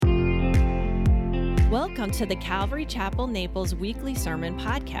Welcome to the Calvary Chapel Naples Weekly Sermon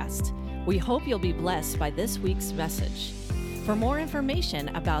Podcast. We hope you'll be blessed by this week's message. For more information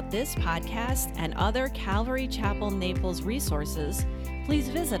about this podcast and other Calvary Chapel Naples resources, please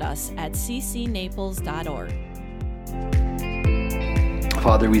visit us at ccnaples.org.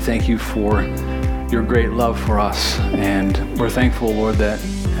 Father, we thank you for your great love for us, and we're thankful, Lord, that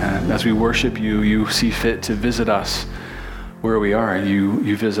as we worship you, you see fit to visit us where we are.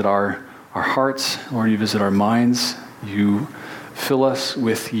 You visit our hearts, Lord, you visit our minds, you fill us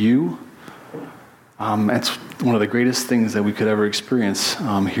with you. That's one of the greatest things that we could ever experience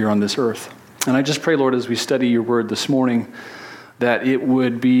here on this earth. And I just pray, Lord, as we study your word this morning, that it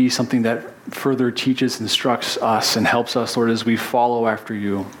would be something that further teaches, instructs us, and helps us, Lord, as we follow after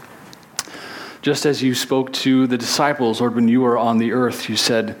you. Just as you spoke to the disciples, Lord, when you were on the earth, you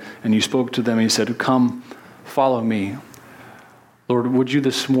said, and you spoke to them, and you said, come, follow me. Lord, would you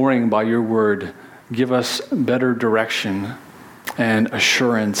this morning, by your word, give us better direction and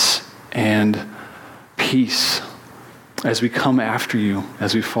assurance and peace as we come after you,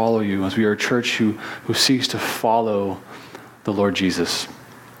 as we follow you, as we are a church who seeks to follow the Lord Jesus.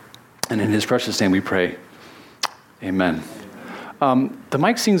 And in his precious name we pray. Amen. The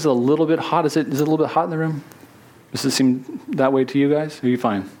mic seems a little bit hot. Is it a little bit hot in the room? Does it seem that way to you guys? Are you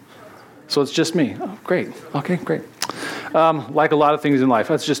fine? So it's just me. Oh, great. Okay, great. Like a lot of things in life,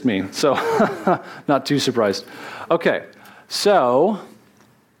 that's just me. So not too surprised. Okay, so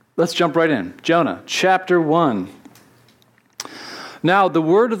let's jump right in. Jonah, chapter 1. Now the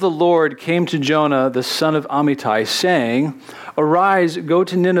word of the Lord came to Jonah, the son of Amittai, saying, Arise, go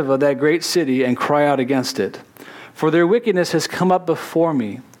to Nineveh, that great city, and cry out against it, for their wickedness has come up before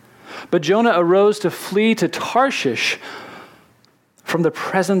me. But Jonah arose to flee to Tarshish from the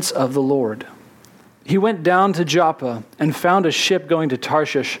presence of the Lord. He went down to Joppa and found a ship going to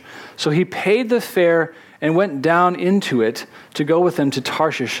Tarshish. So he paid the fare and went down into it to go with them to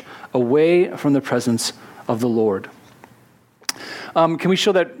Tarshish, away from the presence of the Lord. Can we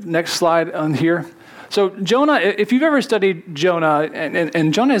show that next slide on here? So Jonah, if you've ever studied Jonah,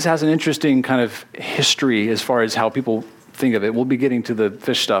 and Jonah has an interesting kind of history as far as how people think of it. We'll be getting to the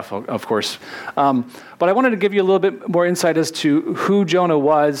fish stuff, of course. But I wanted to give you a little bit more insight as to who Jonah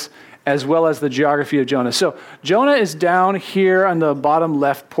was, as well as the geography of Jonah. So Jonah is down here on the bottom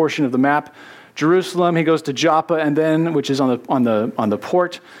left portion of the map. Jerusalem, he goes to Joppa, and then, which is on the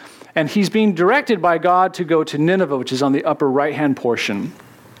port. And he's being directed by God to go to Nineveh, which is on the upper right-hand portion.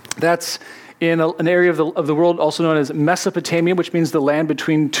 That's in an area of the world also known as Mesopotamia, which means the land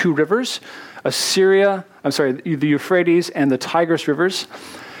between two rivers, the Euphrates and the Tigris rivers.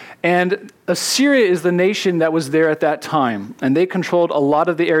 And Assyria is the nation that was there at that time, and they controlled a lot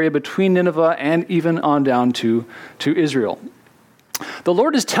of the area between Nineveh and even on down to Israel. The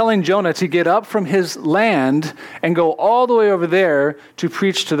Lord is telling Jonah to get up from his land and go all the way over there to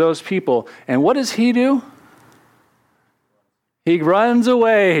preach to those people. And what does he do? He runs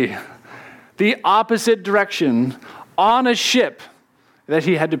away the opposite direction on a ship that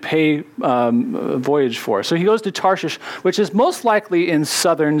he had to pay a voyage for. So he goes to Tarshish, which is most likely in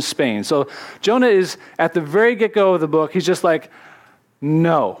southern Spain. So Jonah is at the very get-go of the book. He's just like,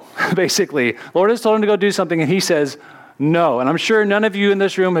 no, basically. Lord has told him to go do something, and he says, no. And I'm sure none of you in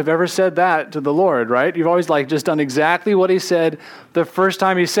this room have ever said that to the Lord, right? You've always just done exactly what he said the first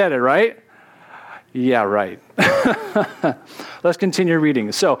time he said it, right? Yeah, right. Let's continue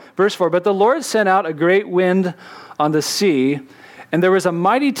reading. So, verse 4, But the Lord sent out a great wind on the sea, and there was a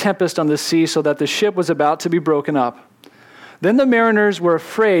mighty tempest on the sea, so that the ship was about to be broken up. Then the mariners were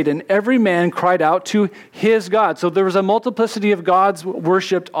afraid, and every man cried out to his God. So there was a multiplicity of gods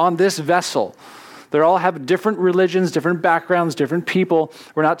worshipped on this vessel. They all have different religions, different backgrounds, different people.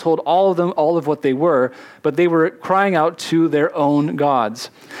 We're not told all of what they were, but they were crying out to their own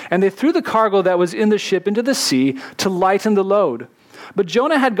gods. And they threw the cargo that was in the ship into the sea to lighten the load. But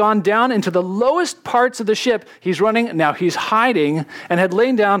Jonah had gone down into the lowest parts of the ship. He's running, now he's hiding, and had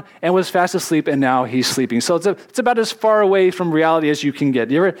lain down and was fast asleep, and now he's sleeping. So it's about as far away from reality as you can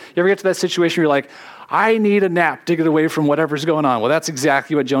get. You ever get to that situation where you're like, I need a nap to get away from whatever's going on? Well, that's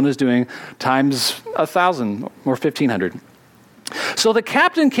exactly what Jonah's doing times 1,000 or 1,500. So the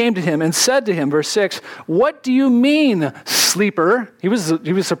captain came to him and said to him, verse 6, What do you mean, sleeper? He was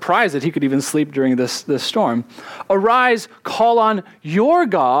surprised that he could even sleep during this storm. Arise, call on your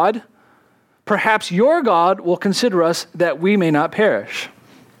God. Perhaps your God will consider us that we may not perish.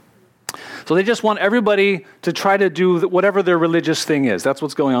 So they just want everybody to try to do whatever their religious thing is. That's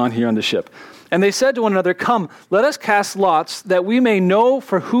what's going on here on the ship. And they said to one another, "Come, let us cast lots that we may know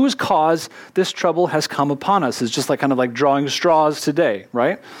for whose cause this trouble has come upon us." It's just kind of drawing straws today,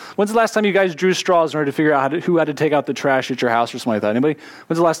 right? When's the last time you guys drew straws in order to figure out who had to take out the trash at your house or something like that? Anybody?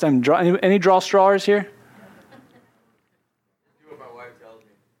 When's the last time? Any draw strawers here? Do what my wife tells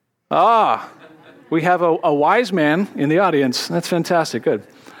me. We have a wise man in the audience. That's fantastic. Good.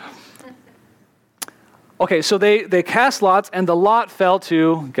 Okay, so they cast lots, and the lot fell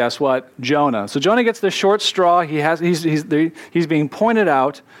to, guess what? Jonah. So Jonah gets the short straw. He's being pointed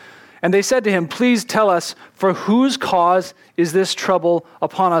out. And they said to him, "Please tell us, for whose cause is this trouble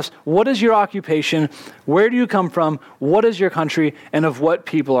upon us? What is your occupation? Where do you come from? What is your country? And of what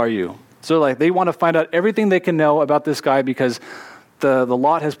people are you?" So they want to find out everything they can know about this guy because the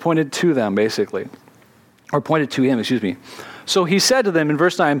lot has pointed to them, basically. Or pointed to him, excuse me. So he said to them in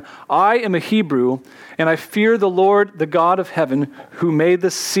verse 9, "I am a Hebrew, and I fear the Lord, the God of heaven, who made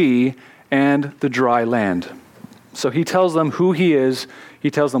the sea and the dry land." So he tells them who he is.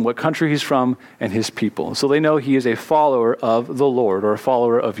 He tells them what country he's from and his people. So they know he is a follower of the Lord, or a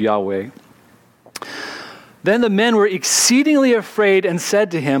follower of Yahweh. Then the men were exceedingly afraid and said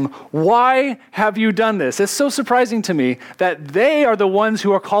to him, "Why have you done this?" It's so surprising to me that they are the ones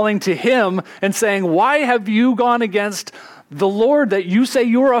who are calling to him and saying, "Why have you gone against the Lord that you say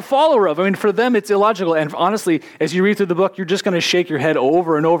you're a follower of?" I mean, for them, it's illogical. And honestly, as you read through the book, you're just going to shake your head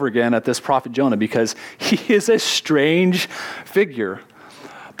over and over again at this prophet Jonah because he is a strange figure.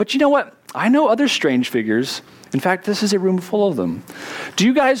 But you know what? I know other strange figures. In fact, this is a room full of them. Do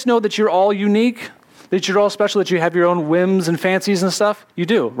you guys know that you're all unique? That you're all special, that you have your own whims and fancies and stuff? You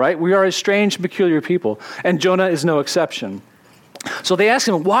do, right? We are a strange, peculiar people. And Jonah is no exception. So they asked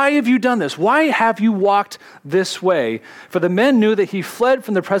him, "Why have you done this? Why have you walked this way?" For the men knew that he fled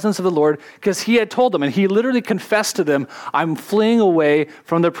from the presence of the Lord because he had told them, and he literally confessed to them, "I'm fleeing away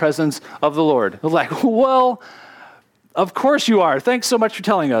from the presence of the Lord." They're like, "Well, of course you are. Thanks so much for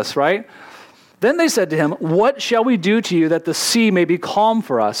telling us," right? Then they said to him, "What shall we do to you that the sea may be calm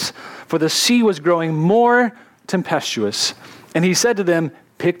for us?" For the sea was growing more tempestuous. And he said to them,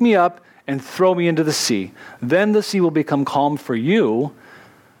 "Pick me up and throw me into the sea. Then the sea will become calm for you,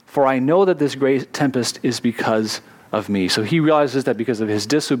 for I know that this great tempest is because of me." So he realizes that because of his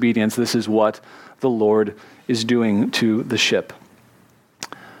disobedience, this is what the Lord is doing to the ship.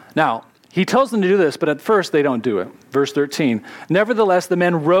 Now, he tells them to do this, but at first they don't do it. Verse 13, "Nevertheless, the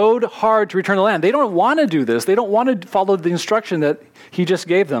men rowed hard to return to land." They don't want to do this. They don't want to follow the instruction that he just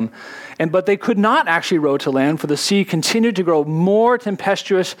gave them. But they could not actually row to land, for the sea continued to grow more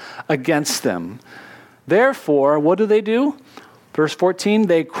tempestuous against them. Therefore, what do? Verse 14,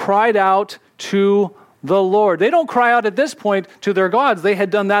 "They cried out to the Lord." They don't cry out at this point to their gods. They had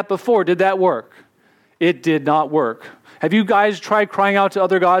done that before. Did that work? It did not work. Have you guys tried crying out to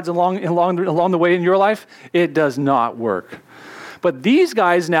other gods along the way in your life? It does not work. But these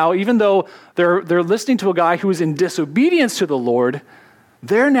guys now, even though they're listening to a guy who is in disobedience to the Lord,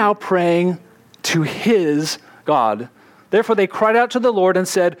 they're now praying to his God. Therefore they cried out to the Lord and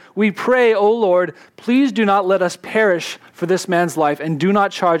said, "We pray, O Lord, please do not let us perish for this man's life, and do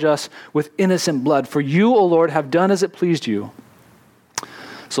not charge us with innocent blood. For you, O Lord, have done as it pleased you."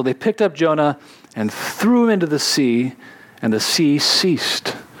 So they picked up Jonah and threw him into the sea, and the sea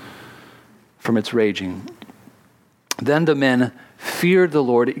ceased from its raging. Then the men feared the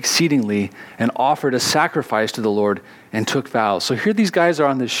Lord exceedingly and offered a sacrifice to the Lord and took vows. So here these guys are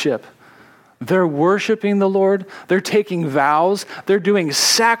on this ship. They're worshiping the Lord. They're taking vows. They're doing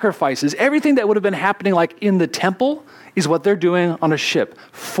sacrifices. Everything that would have been happening in the temple is what they're doing on a ship.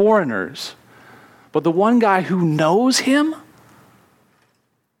 Foreigners. But the one guy who knows him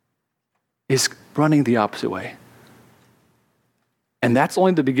is running the opposite way. And that's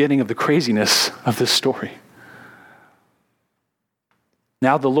only the beginning of the craziness of this story.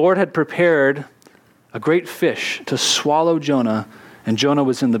 Now the Lord had prepared a great fish to swallow Jonah, and Jonah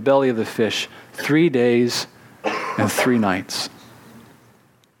was in the belly of the fish 3 days and 3 nights.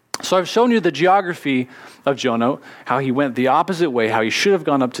 So I've shown you the geography of Jonah, how he went the opposite way, how he should have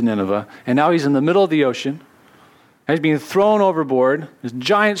gone up to Nineveh, and now he's in the middle of the ocean. He's being thrown overboard, this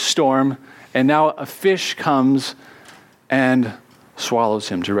giant storm, and now a fish comes and swallows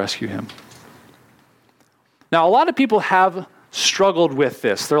him to rescue him. Now, a lot of people have struggled with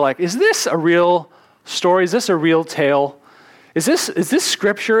this. They're like, is this a real story? Is this a real tale? Is this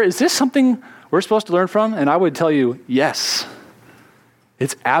scripture? Is this something we're supposed to learn from? And I would tell you, yes.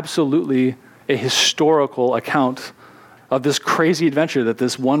 It's absolutely a historical account of this crazy adventure that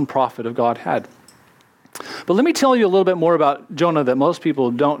this one prophet of God had. But let me tell you a little bit more about Jonah that most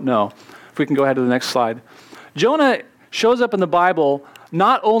people don't know. If we can go ahead to the next slide. Jonah shows up in the Bible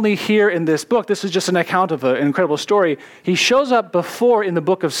not only here in this book. This is just an account of an incredible story. He shows up before in the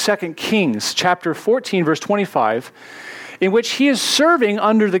book of 2 Kings, chapter 14, verse 25, in which he is serving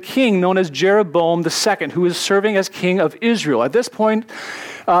under the king known as Jeroboam II, who is serving as king of Israel. At this point,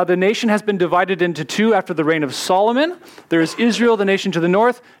 the nation has been divided into two after the reign of Solomon. There is Israel, the nation to the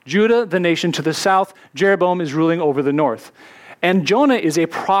north, Judah, the nation to the south. Jeroboam is ruling over the north. And Jonah is a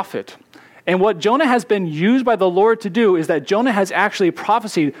prophet. And what Jonah has been used by the Lord to do is that Jonah has actually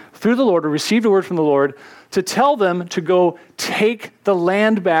prophesied through the Lord or received a word from the Lord to tell them to go take the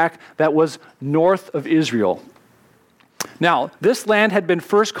land back that was north of Israel. Now, this land had been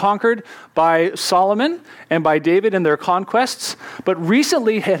first conquered by Solomon and by David in their conquests, but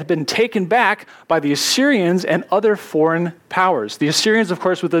recently had been taken back by the Assyrians and other foreign powers. The Assyrians, of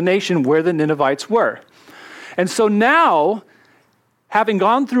course, were the nation where the Ninevites were. And so now, having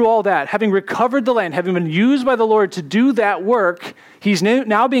gone through all that, having recovered the land, having been used by the Lord to do that work, he's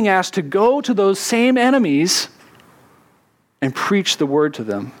now being asked to go to those same enemies and preach the word to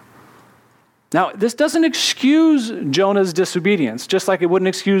them. Now, this doesn't excuse Jonah's disobedience, just like it wouldn't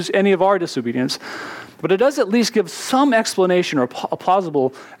excuse any of our disobedience, but it does at least give some explanation or a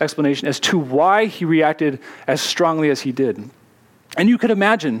plausible explanation as to why he reacted as strongly as he did. And you could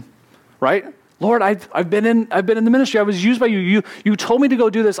imagine, right? Lord, I've been in the ministry. I was used by you. You told me to go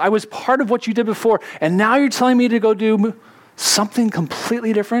do this. I was part of what you did before, and now you're telling me to go do something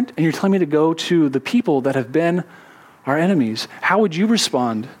completely different, and you're telling me to go to the people that have been our enemies. How would you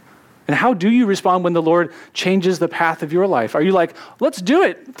respond? And how do you respond when the Lord changes the path of your life? Are you like, let's do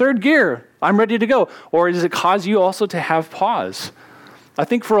it, third gear, I'm ready to go? Or does it cause you also to have pause? I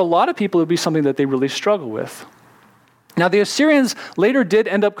think for a lot of people, it would be something that they really struggle with. Now, the Assyrians later did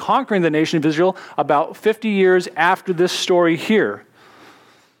end up conquering the nation of Israel about 50 years after this story here.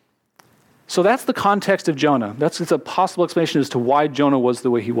 So that's the context of Jonah. It's a possible explanation as to why Jonah was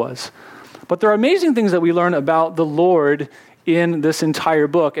the way he was. But there are amazing things that we learn about the Lord in this entire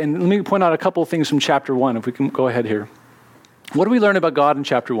book. And let me point out a couple of things from chapter 1, if we can go ahead here. What do we learn about God in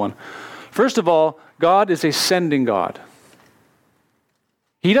chapter 1? First of all, God is a sending God.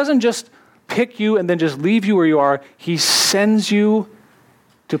 He doesn't just pick you and then just leave you where you are. He sends you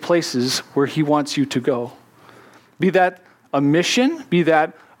to places where he wants you to go. Be that a mission, be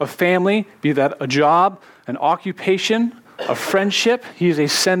that a family, be that a job, an occupation, a friendship. He is a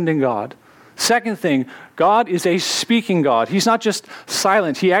sending God. Second thing, God is a speaking God. He's not just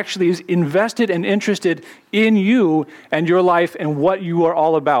silent. He actually is invested and interested in you and your life and what you are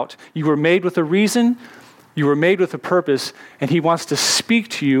all about. You were made with a reason. You were made with a purpose, and he wants to speak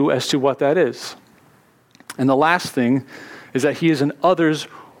to you as to what that is. And the last thing is that he is an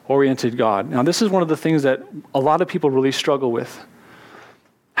others-oriented God. Now, this is one of the things that a lot of people really struggle with.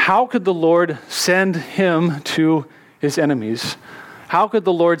 How could the Lord send him to his enemies? How could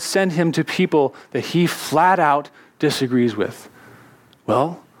the Lord send him to people that he flat out disagrees with?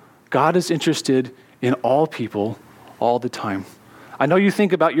 Well, God is interested in all people all the time. I know you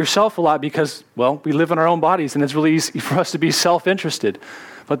think about yourself a lot because, well, we live in our own bodies and it's really easy for us to be self-interested.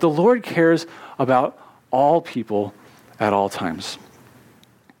 But the Lord cares about all people at all times.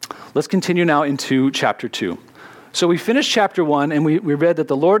 Let's continue now into chapter 2. So we finished chapter 1, and we read that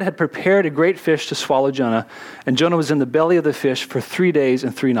the Lord had prepared a great fish to swallow Jonah, and Jonah was in the belly of the fish for 3 days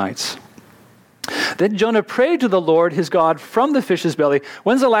and 3 nights. Then Jonah prayed to the Lord his God from the fish's belly.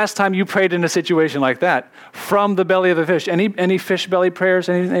 When's the last time you prayed in a situation like that? From the belly of a fish. Any fish belly prayers,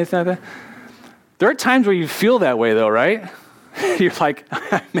 anything like that? There are times where you feel that way though, right? You're like,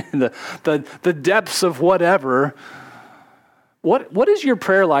 I'm in the depths of whatever. What is your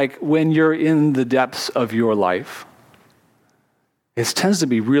prayer like when you're in the depths of your life? It tends to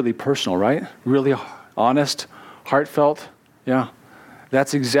be really personal, right? Really honest, heartfelt. Yeah.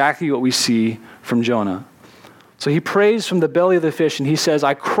 That's exactly what we see from Jonah. So he prays from the belly of the fish, and he says,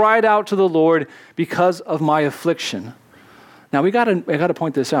 I cried out to the Lord because of my affliction. Now, I got to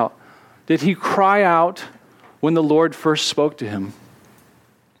point this out. Did he cry out when the Lord first spoke to him?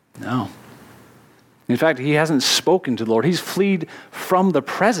 No. In fact, he hasn't spoken to the Lord. He's fled from the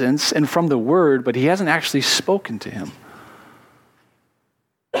presence and from the word, but he hasn't actually spoken to him.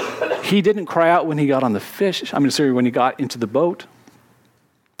 He didn't cry out when he got on the fish. When he got into the boat.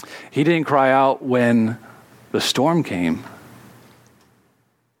 He didn't cry out when the storm came.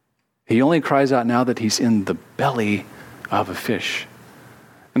 He only cries out now that he's in the belly of a fish.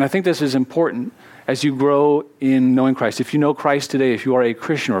 And I think this is important as you grow in knowing Christ. If you know Christ today, if you are a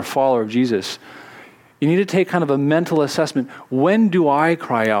Christian or a follower of Jesus, you need to take kind of a mental assessment. When do I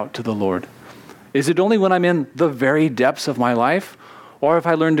cry out to the Lord? Is it only when I'm in the very depths of my life? or if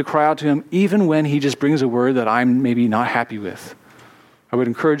I learn to cry out to him, even when he just brings a word that I'm maybe not happy with. I would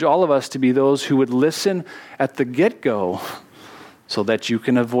encourage all of us to be those who would listen at the get-go so that you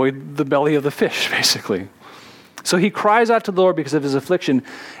can avoid the belly of the fish, basically. So he cries out to the Lord because of his affliction,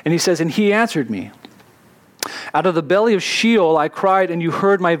 and he says, and he answered me. Out of the belly of Sheol I cried, and you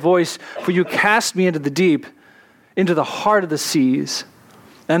heard my voice, for you cast me into the deep, into the heart of the seas.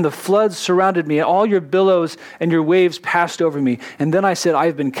 And the floods surrounded me, and all your billows and your waves passed over me. And then I said, I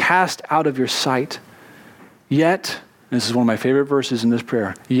have been cast out of your sight. Yet, and this is one of my favorite verses in this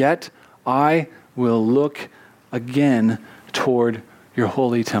prayer, yet I will look again toward your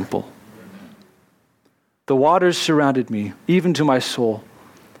holy temple. The waters surrounded me, even to my soul.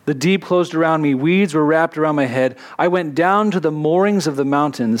 The deep closed around me. Weeds were wrapped around my head. I went down to the moorings of the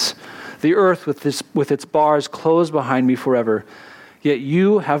mountains. The earth with its bars closed behind me forever. Yet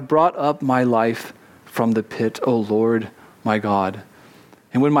you have brought up my life from the pit, O Lord, my God.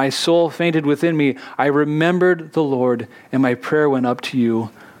 And when my soul fainted within me, I remembered the Lord, and my prayer went up to you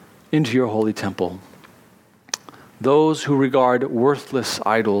into your holy temple. Those who regard worthless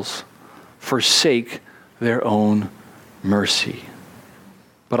idols forsake their own mercy.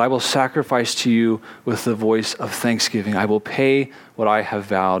 But I will sacrifice to you with the voice of thanksgiving. I will pay what I have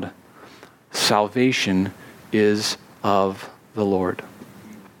vowed. Salvation is of the Lord.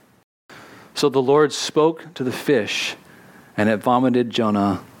 So the Lord spoke to the fish, and it vomited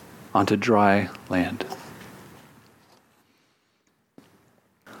Jonah onto dry land.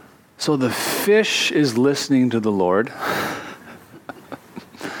 So the fish is listening to the Lord,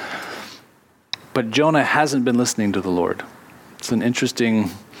 but Jonah hasn't been listening to the Lord. It's an interesting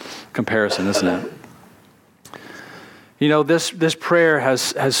comparison, isn't it? You know, this prayer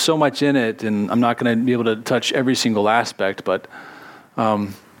has so much in it, and I'm not going to be able to touch every single aspect, but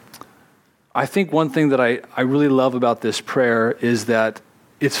I think one thing that I really love about this prayer is that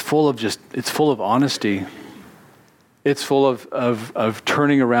it's full of honesty. It's full of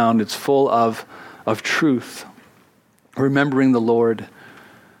turning around. It's full of truth, remembering the Lord,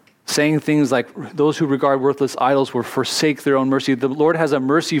 saying things like, those who regard worthless idols will forsake their own mercy. The Lord has a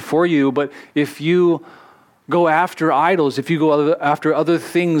mercy for you, but if you go after idols, if you go after other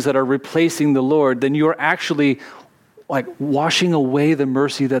things that are replacing the Lord, then you're actually like washing away the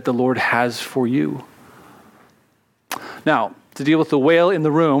mercy that the Lord has for you. Now, to deal with the whale in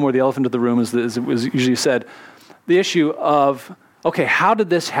the room, or the elephant in the room, as it was usually said, the issue of, okay, how did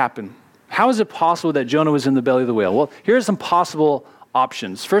this happen? How is it possible that Jonah was in the belly of the whale? Well, here's some possible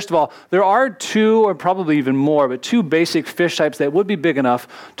options. First of all, there are two, or probably even more, but two basic fish types that would be big enough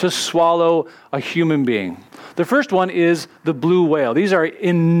to swallow a human being. The first one is the blue whale. These are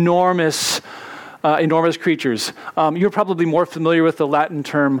enormous creatures. You're probably more familiar with the Latin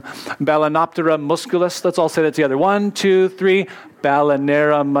term Balanoptera musculus. Let's all say that together. 1, 2, 3.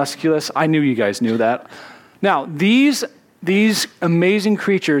 Balanera musculus. I knew you guys knew that. Now, these amazing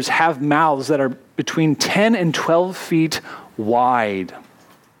creatures have mouths that are between 10 and 12 feet wide.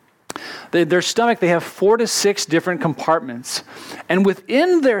 Their stomach, they have 4 to 6 different compartments. And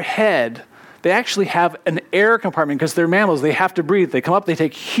within their head, they actually have an air compartment because they're mammals. They have to breathe. They come up, they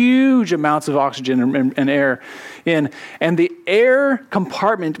take huge amounts of oxygen and air in. And the air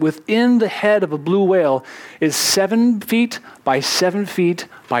compartment within the head of a blue whale is 7 feet by 7 feet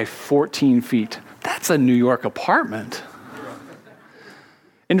by 14 feet. That's a New York apartment.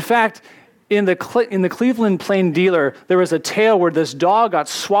 In fact, in the Cleveland Plain Dealer, there was a tale where this dog got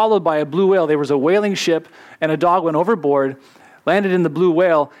swallowed by a blue whale. There was a whaling ship, and a dog went overboard, landed in the blue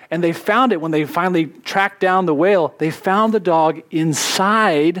whale, and they found it when they finally tracked down the whale. They found the dog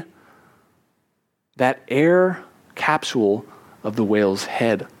inside that air capsule of the whale's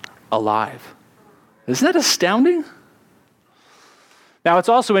head, alive. Isn't that astounding? Now, it's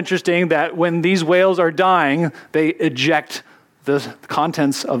also interesting that when these whales are dying, they eject the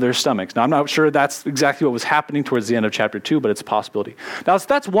contents of their stomachs. Now, I'm not sure that's exactly what was happening towards the end of chapter 2, but it's a possibility. Now,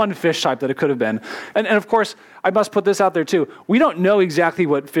 that's one fish type that it could have been. And of course, I must put this out there too. We don't know exactly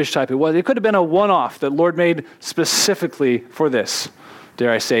what fish type it was. It could have been a one-off that Lord made specifically for this.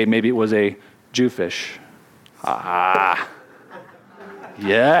 Dare I say, maybe it was a Jewfish. Ah,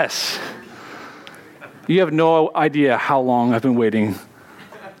 yes. You have no idea how long I've been waiting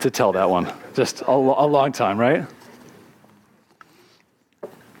to tell that one. Just a long time, right?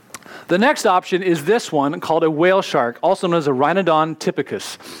 The next option is this one called a whale shark, also known as a Rhinodon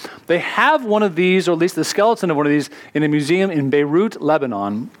typicus. They have one of these, or at least the skeleton of one of these, in a museum in Beirut,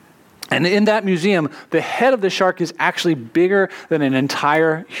 Lebanon. And in that museum, the head of the shark is actually bigger than an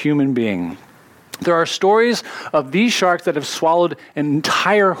entire human being. There are stories of these sharks that have swallowed an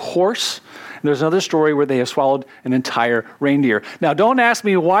entire horse, And there's another story where they have swallowed an entire reindeer. Now, don't ask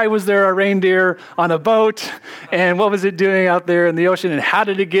me why was there a reindeer on a boat and what was it doing out there in the ocean and how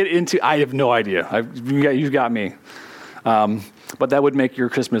did it get into, I have no idea. You've got me. But that would make your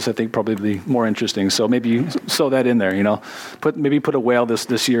Christmas, I think, probably more interesting. So maybe you sew that in there, Maybe put a whale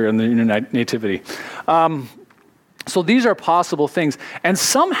this year in the nativity. So these are possible things. And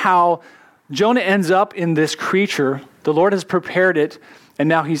somehow Jonah ends up in this creature. The Lord has prepared it, and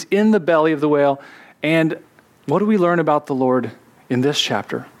now he's in the belly of the whale. And what do we learn about the Lord in this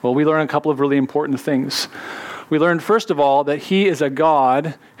chapter? Well, we learn a couple of really important things. We learned, first of all, that he is a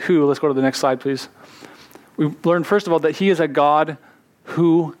God who, let's go to the next slide, please. We learned, first of all, that he is a God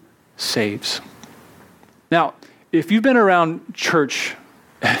who saves. Now, if you've been around church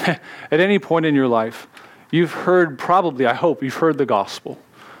at any point in your life, you've heard probably, I hope, you've heard the gospel.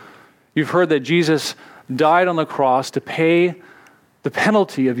 You've heard that Jesus died on the cross to pay the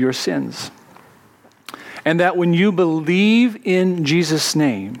penalty of your sins. And that when you believe in Jesus'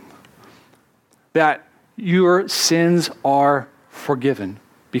 name, that your sins are forgiven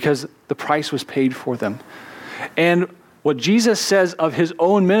because the price was paid for them. And what Jesus says of his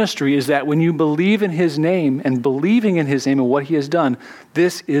own ministry is that when you believe in his name and believing in his name and what he has done,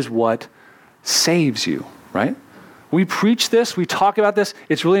 this is what saves you, right? We preach this, we talk about this,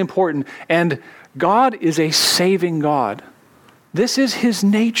 it's really important. And God is a saving God. This is his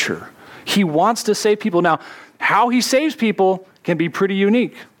nature. He wants to save people. Now, how he saves people can be pretty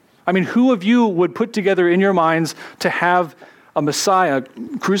unique. I mean, who of you would put together in your minds to have a Messiah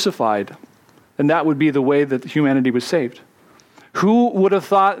crucified? And that would be the way that humanity was saved. Who would have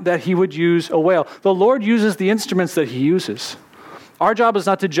thought that he would use a whale? The Lord uses the instruments that he uses. Our job is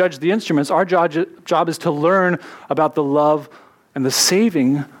not to judge the instruments. Our job is to learn about the love and the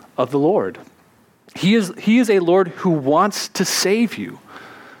saving of the Lord. He is a Lord who wants to save you.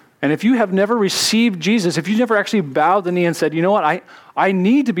 And if you have never received Jesus, if you never actually bowed the knee and said, you know what, I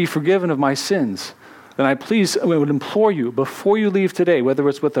need to be forgiven of my sins, then I would implore you, before you leave today, whether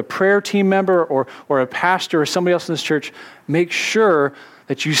it's with a prayer team member or a pastor or somebody else in this church, make sure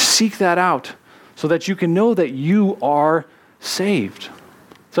that you seek that out so that you can know that you are saved.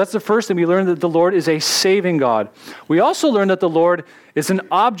 So that's the first thing. We learned that the Lord is a saving God. We also learned that the Lord is an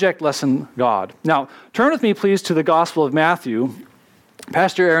object lesson God. Now, turn with me, please, to the Gospel of Matthew.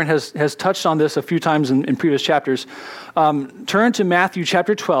 Pastor Aaron has touched on this a few times in previous chapters. Turn to Matthew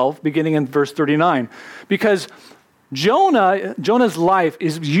chapter 12, beginning in verse 39. Because Jonah's life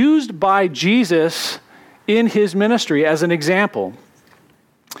is used by Jesus in his ministry as an example.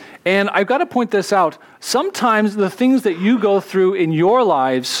 And I've got to point this out. Sometimes the things that you go through in your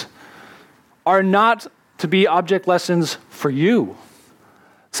lives are not to be object lessons for you.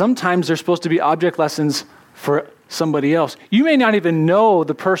 Sometimes they're supposed to be object lessons for somebody else. You may not even know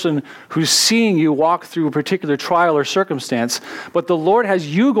the person who's seeing you walk through a particular trial or circumstance, but the Lord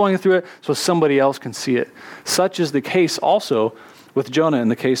has you going through it so somebody else can see it. Such is the case also with Jonah in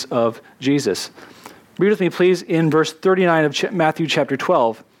the case of Jesus. Read with me, please, in verse 39 of Matthew chapter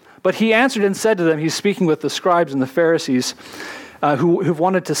 12. But he answered and said to them, he's speaking with the scribes and the Pharisees who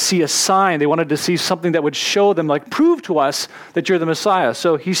wanted to see a sign. They wanted to see something that would show them, like, prove to us that you're the Messiah.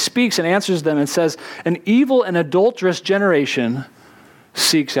 So he speaks and answers them and says, an evil and adulterous generation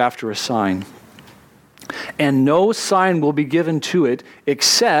seeks after a sign. And no sign will be given to it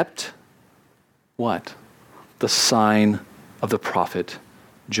except, what? The sign of the prophet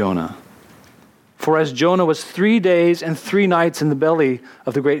Jonah. For as Jonah was 3 days and 3 nights in the belly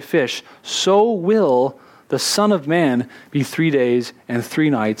of the great fish, so will the Son of Man be 3 days and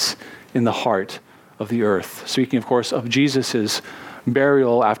 3 nights in the heart of the earth. Speaking, of course, of Jesus'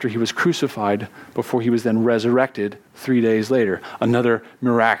 burial after he was crucified, before he was then resurrected 3 days later. Another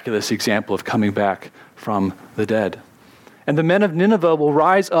miraculous example of coming back from the dead. And the men of Nineveh will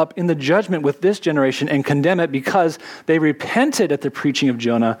rise up in the judgment with this generation and condemn it because they repented at the preaching of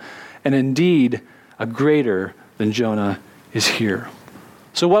Jonah, and indeed, a greater than Jonah is here.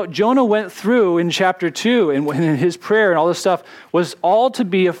 So what Jonah went through in chapter 2 and in his prayer and all this stuff was all to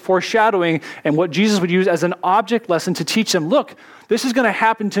be a foreshadowing and what Jesus would use as an object lesson to teach them, look, this is going to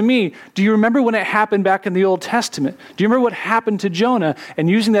happen to me. Do you remember when it happened back in the Old Testament? Do you remember what happened to Jonah? And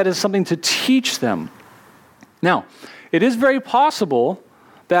using that as something to teach them. Now, it is very possible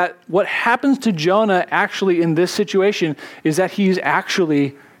that what happens to Jonah actually in this situation is that he's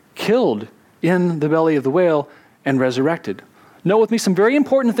actually killed in the belly of the whale and resurrected. Note with me some very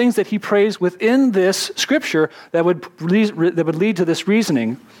important things that he prays within this scripture that would lead to this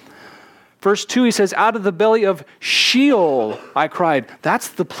reasoning. Verse 2, he says, out of the belly of Sheol I cried. That's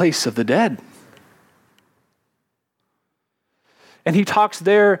the place of the dead. And he talks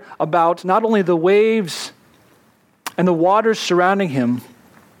there about not only the waves and the waters surrounding him,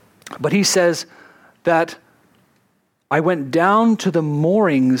 but he says that I went down to the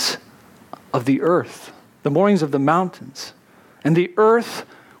moorings of the earth, the moorings of the mountains, and the earth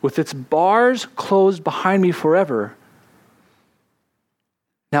with its bars closed behind me forever.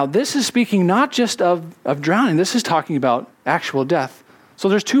 Now, this is speaking not just of drowning. This is talking about actual death. So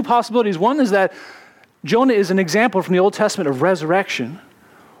there's two possibilities. One is that Jonah is an example from the Old Testament of resurrection,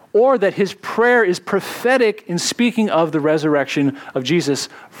 or that his prayer is prophetic in speaking of the resurrection of Jesus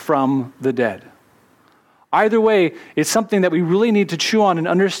from the dead. Either way, it's something that we really need to chew on in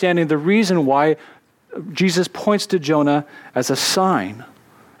understanding the reason why Jesus points to Jonah as a sign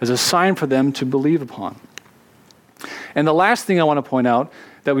for them to believe upon. And the last thing I want to point out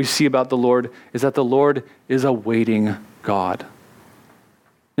that we see about the Lord is that the Lord is a waiting God.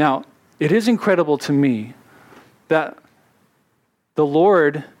 Now, it is incredible to me that the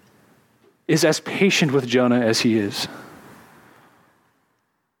Lord is as patient with Jonah as he is.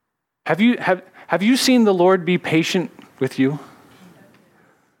 Have you seen the Lord be patient with you?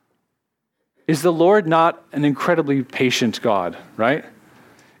 Is the Lord not an incredibly patient God, right?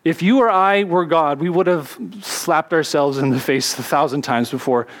 If you or I were God, we would have slapped ourselves in the face 1,000 times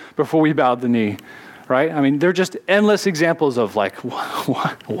before we bowed the knee, right? I mean, they're just endless examples of like,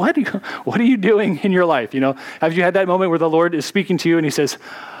 what are you doing in your life? You know, have you had that moment where the Lord is speaking to you and he says,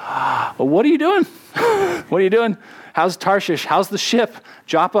 what are you doing? What are you doing? How's Tarshish? How's the ship?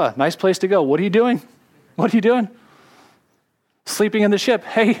 Joppa, nice place to go. What are you doing? What are you doing? Sleeping in the ship.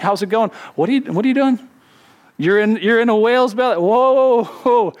 Hey, how's it going? What are you doing? You're in a whale's belly.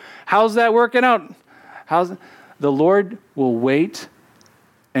 Whoa. How's that working out? The Lord will wait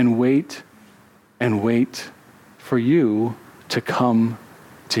and wait and wait for you to come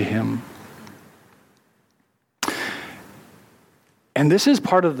to him. And this is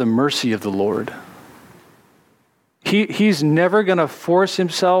part of the mercy of the Lord. He's never going to force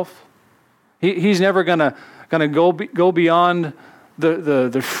himself. He's never going to go beyond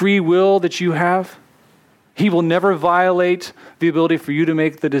the free will that you have. He will never violate the ability for you to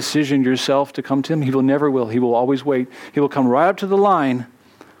make the decision yourself to come to him. He will never will. He will always wait. He will come right up to the line,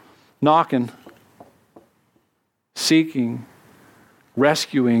 knocking, seeking,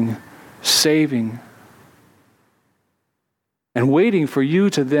 rescuing, saving, and waiting for you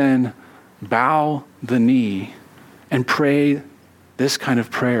to then bow the knee and pray this kind of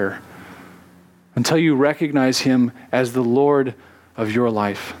prayer until you recognize him as the Lord of your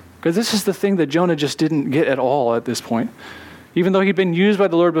life. Because this is the thing that Jonah just didn't get at all at this point. Even though he'd been used by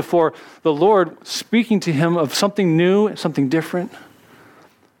the Lord before, the Lord, speaking to him of something new, something different,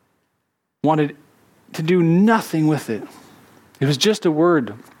 wanted to do nothing with it. It was just a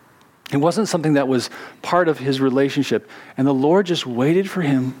word. It wasn't something that was part of his relationship. And the Lord just waited for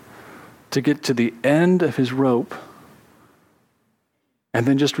him to get to the end of his rope and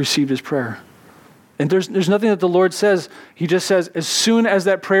then just received his prayer. And there's nothing that the Lord says. He just says, as soon as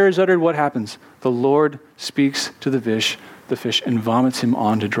that prayer is uttered, what happens? The Lord speaks to the fish and vomits him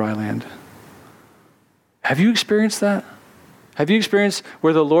onto dry land. Have you experienced that? Have you experienced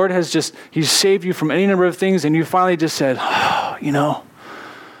where the Lord he's saved you from any number of things and you finally just said,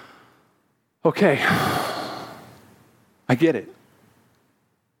 okay, I get it.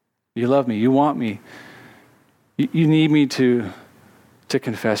 You love me. You want me. You need me to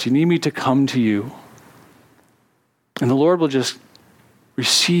confess. You need me to come to you. And the Lord will just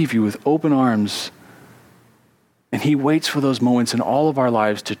receive you with open arms. And he waits for those moments in all of our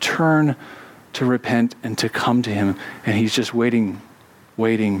lives to turn, to repent, and to come to him. And he's just waiting,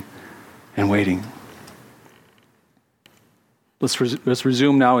 and waiting. Let's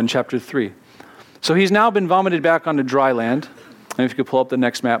resume now in chapter 3. So he's now been vomited back onto dry land. And if you could pull up the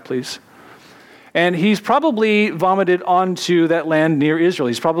next map, please. And he's probably vomited onto that land near Israel.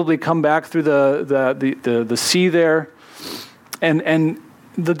 He's probably come back through the sea there. And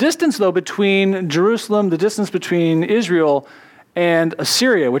the distance, though, between Jerusalem, the distance between Israel and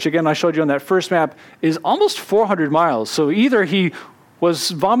Assyria, which, again, I showed you on that first map, is almost 400 miles. So either he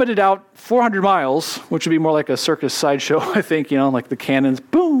was vomited out 400 miles, which would be more like a circus sideshow, I think, like the cannons,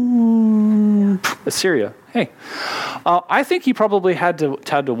 boom, Assyria. Hey, I think he probably had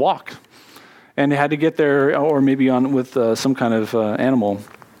to walk. And had to get there, or maybe on with some kind of animal.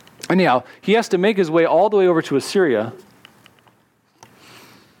 Anyhow, he has to make his way all the way over to Assyria.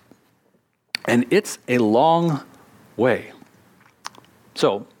 And it's a long way.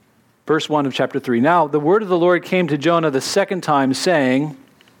 So, verse 1 of chapter 3. Now, the word of the Lord came to Jonah the second time, saying,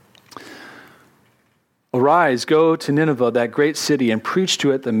 Arise, go to Nineveh, that great city, and preach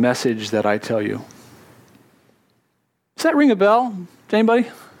to it the message that I tell you. Does that ring a bell to anybody?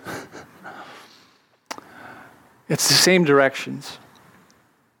 It's the same directions.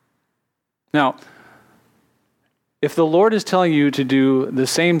 Now, if the Lord is telling you to do the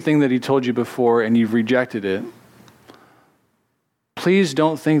same thing that he told you before and you've rejected it, please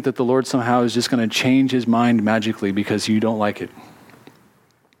don't think that the Lord somehow is just going to change his mind magically because you don't like it.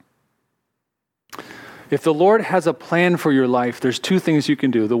 If the Lord has a plan for your life, there's two things you can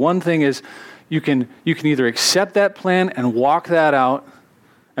do. The one thing is you can either accept that plan and walk that out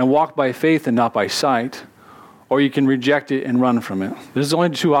and walk by faith and not by sight, or you can reject it and run from it. There's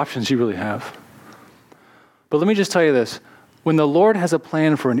only two options you really have. But let me just tell you this. When the Lord has a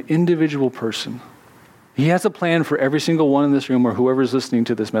plan for an individual person, he has a plan for every single one in this room or whoever's listening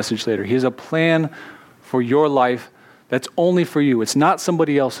to this message later. He has a plan for your life that's only for you. It's not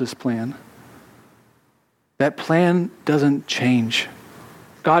somebody else's plan. That plan doesn't change.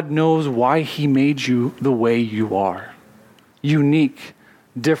 God knows why he made you the way you are. Unique,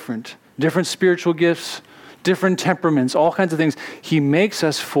 different spiritual gifts, different temperaments, all kinds of things. He makes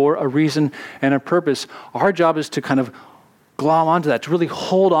us for a reason and a purpose. Our job is to kind of glom onto that, to really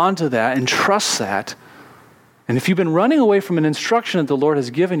hold on to that and trust that. And if you've been running away from an instruction that the Lord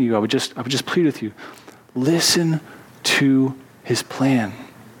has given you, I would just plead with you, listen to his plan.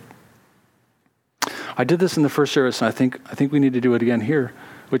 I did this in the first service, and I think we need to do it again here,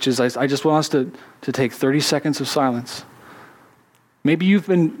 which is I just want us to take 30 seconds of silence. Maybe you've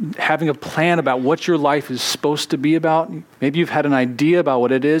been having a plan about what your life is supposed to be about. Maybe you've had an idea about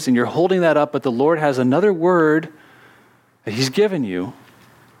what it is, and you're holding that up, but the Lord has another word that he's given you,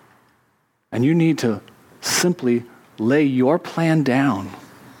 and you need to simply lay your plan down.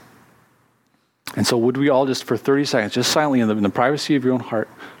 And so would we all just for 30 seconds, just silently in the privacy of your own heart,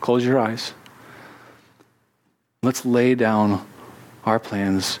 close your eyes. Let's lay down our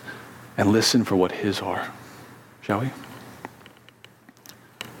plans and listen for what his are. Shall we?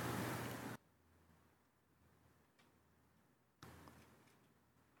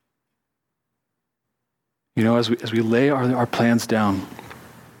 You know, as we lay our plans down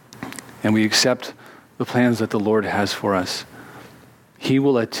and we accept the plans that the Lord has for us, he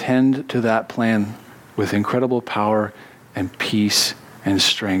will attend to that plan with incredible power and peace and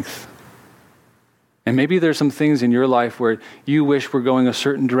strength. And maybe there's some things in your life where you wish were going a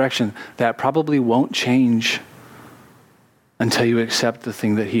certain direction that probably won't change until you accept the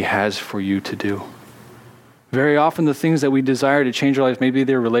thing that he has for you to do. Very often the things that we desire to change our lives, maybe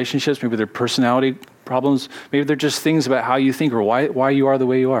they're relationships, maybe they're personality problems, maybe they're just things about how you think or why you are the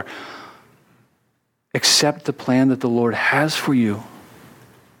way you are. Accept the plan that the Lord has for you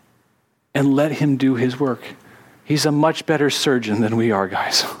and let him do his work. He's a much better surgeon than we are,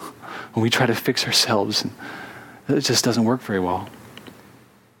 guys. When we try to fix ourselves, and it just doesn't work very well.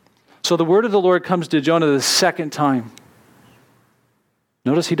 So the word of the Lord comes to Jonah the second time.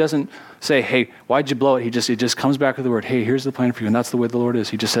 Notice he doesn't say, hey, why'd you blow it? He just comes back with the word, hey, here's the plan for you. And that's the way the Lord is.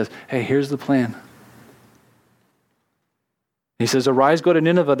 He just says, hey, here's the plan. He says, arise, go to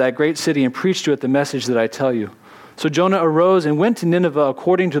Nineveh, that great city, and preach to it the message that I tell you. So Jonah arose and went to Nineveh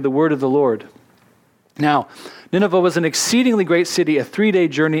according to the word of the Lord. Now, Nineveh was an exceedingly great city, a 3-day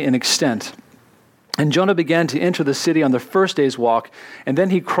journey in extent. And Jonah began to enter the city on the first day's walk, and then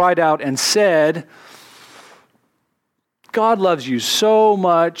he cried out and said, God loves you so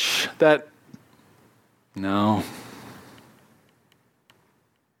much that... No,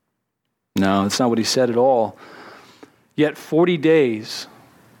 that's not what he said at all. Yet 40 days,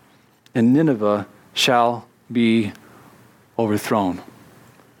 and Nineveh shall be overthrown.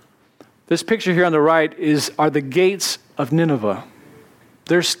 This picture here on the right are the gates of Nineveh.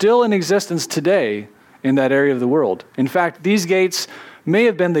 They're still in existence today in that area of the world. In fact, these gates may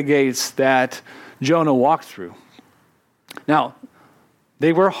have been the gates that Jonah walked through. Now,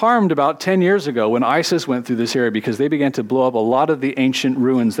 they were harmed about 10 years ago when ISIS went through this area because they began to blow up a lot of the ancient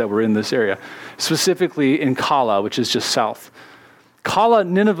ruins that were in this area, specifically in Kala, which is just south. Kala,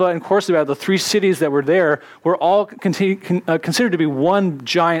 Nineveh, and Khorsabad, the 3 cities that were there, were all considered to be one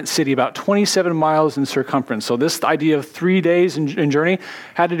giant city, about 27 miles in circumference. So this idea of 3 days in journey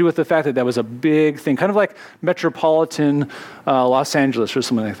had to do with the fact that that was a big thing, kind of like metropolitan Los Angeles or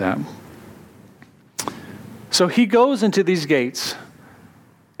something like that. So he goes into these gates,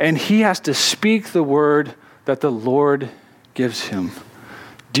 and he has to speak the word that the Lord gives him.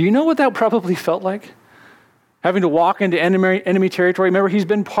 Do you know what that probably felt like? Having to walk into enemy territory. Remember, he's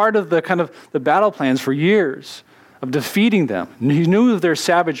been part of the battle plans for years of defeating them. He knew of their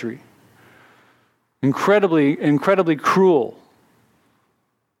savagery. Incredibly, incredibly cruel.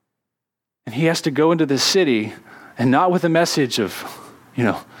 And he has to go into this city, and not with a message of,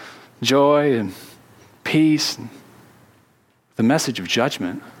 joy and peace. the message of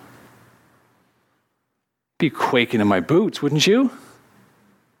judgment. Be quaking in my boots, wouldn't you?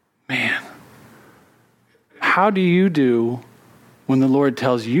 Man, how do you do when the Lord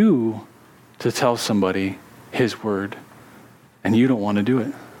tells you to tell somebody his word and you don't want to do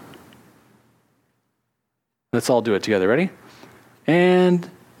it? Let's all do it together. Ready? And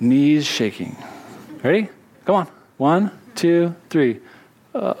knees shaking. Ready? Come on. 1, 2, 3.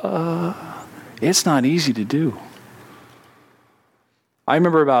 It's not easy to do. I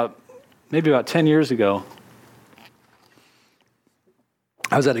remember maybe about 10 years ago,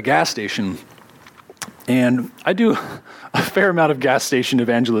 I was at a gas station, and I do a fair amount of gas station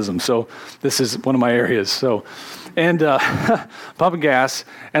evangelism, so this is one of my areas. Pumping gas,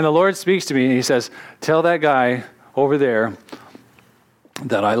 and the Lord speaks to me, and he says, tell that guy over there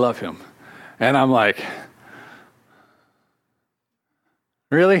that I love him. And I'm like,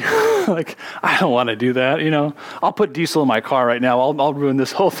 really? Like, I don't want to do that, I'll put diesel in my car right now. I'll ruin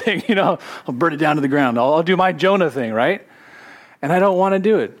this whole thing, I'll burn it down to the ground. I'll do my Jonah thing, right? And I don't want to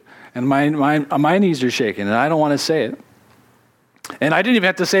do it. And my knees are shaking, and I don't want to say it. And I didn't even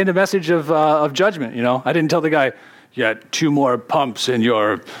have to say the message of judgment, I didn't tell the guy, yet 2 more pumps and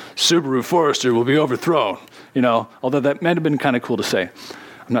your Subaru Forester will be overthrown, although that might have been kind of cool to say.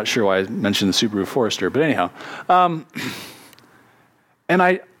 I'm not sure why I mentioned the Subaru Forester, but anyhow.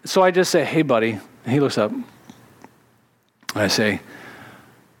 So I just say, hey, buddy. And he looks up. And I say,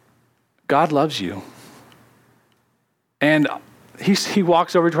 God loves you. And he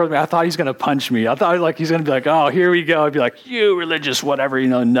walks over towards me. I thought he's going to punch me. I thought he's going to be like, oh, here we go. I'd be like, you religious whatever,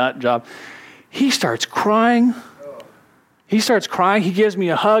 nut job. He starts crying. He gives me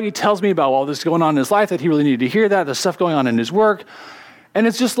a hug. He tells me about all this going on in his life, that he really needed to hear that, the stuff going on in his work. And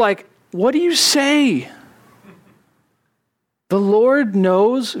it's just like, what do you say? The Lord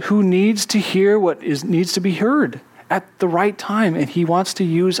knows who needs to hear what needs to be heard at the right time, and he wants to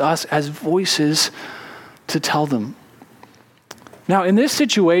use us as voices to tell them. Now, in this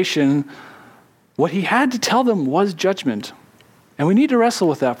situation, what he had to tell them was judgment, and we need to wrestle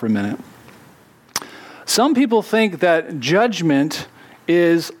with that for a minute. Some people think that judgment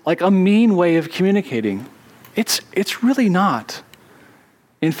is like a mean way of communicating. It's really not.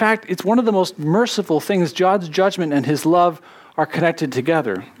 In fact, it's one of the most merciful things. God's judgment and his love are connected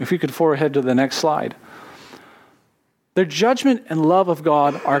together. If you could forward ahead to the next slide. The judgment and love of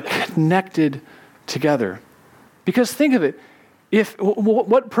God are connected together. Because think of it. If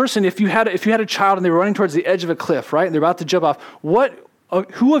you had a child and they were running towards the edge of a cliff, right? And they're about to jump off,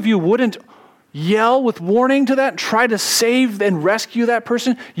 who of you wouldn't yell with warning to that, try to save and rescue that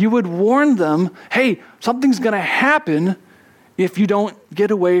person? You would warn them, hey, something's going to happen if you don't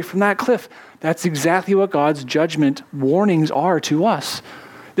get away from that cliff. That's exactly what God's judgment warnings are to us.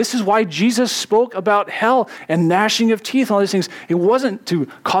 This is why Jesus spoke about hell and gnashing of teeth and all these things. It wasn't to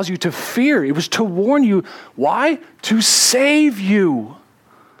cause you to fear. It was to warn you. Why? To save you.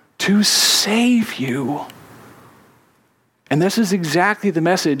 To save you. And this is exactly the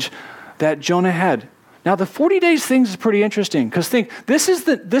message that Jonah had. Now, the 40 days thing is pretty interesting because this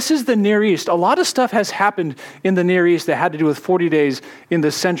is the Near East. A lot of stuff has happened in the Near East that had to do with 40 days in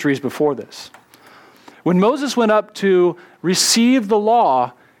the centuries before this. When Moses went up to receive the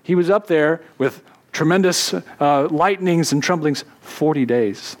law, he was up there with tremendous lightnings and tremblings, 40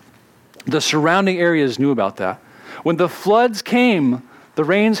 days. The surrounding areas knew about that. When the floods came, the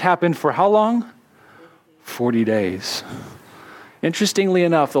rains happened for how long? 40 days. Interestingly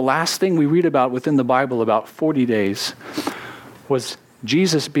enough, the last thing we read about within the Bible about 40 days was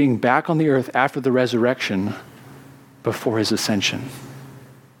Jesus being back on the earth after the resurrection before his ascension.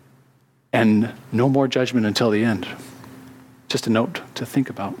 And no more judgment until the end. Just a note to think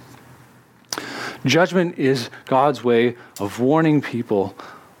about. Judgment is God's way of warning people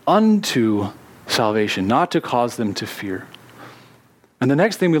unto salvation, not to cause them to fear. And the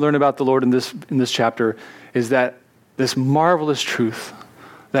next thing we learn about the Lord in this chapter is that this marvelous truth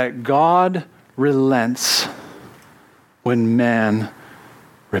that God relents when man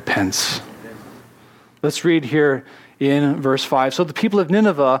repents. Let's read here in verse 5. So the people of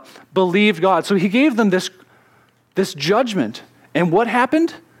Nineveh believed God. So he gave them this judgment. And what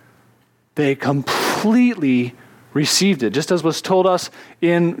happened? They completely received it, just as was told us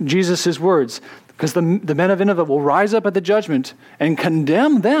in Jesus' words. Because the men of Nineveh will rise up at the judgment and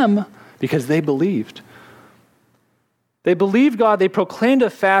condemn them because they believed. They believed God, they proclaimed a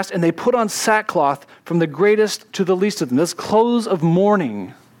fast, and they put on sackcloth from the greatest to the least of them. This clothes of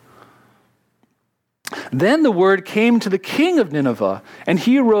mourning. Then the word came to the king of Nineveh, and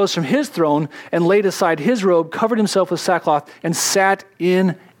he arose from his throne and laid aside his robe, covered himself with sackcloth, and sat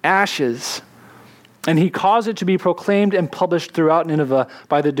in ashes. And he caused it to be proclaimed and published throughout Nineveh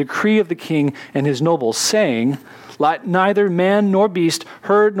by the decree of the king and his nobles, saying, let neither man nor beast,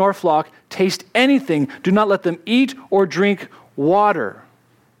 herd nor flock, taste anything. Do not let them eat or drink water.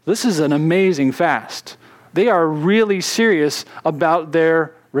 This is an amazing fast. They are really serious about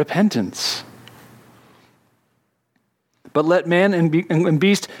their repentance. But let man and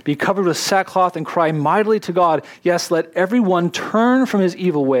beast be covered with sackcloth and cry mightily to God. Yes, let everyone turn from his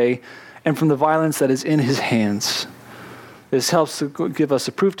evil way and from the violence that is in his hands. This helps to give us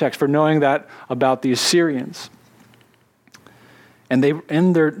a proof text for knowing that about the Assyrians. And they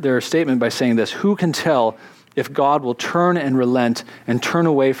end their statement by saying this, who can tell if God will turn and relent and turn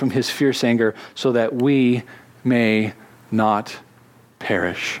away from his fierce anger so that we may not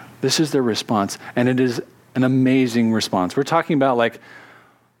perish? This is their response, and it is an amazing response. We're talking about like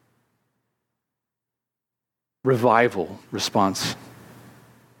revival response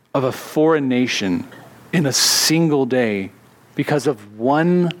of a foreign nation in a single day because of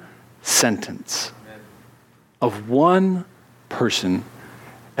one sentence, of one person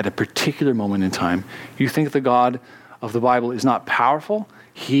at a particular moment in time. You think the God of the Bible is not powerful?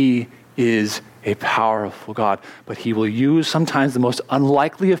 He is a powerful God, but he will use sometimes the most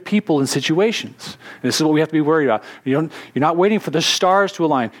unlikely of people in situations. And this is what we have to be worried about. You're not waiting for the stars to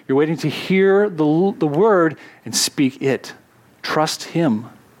align. You're waiting to hear the word and speak it. Trust him.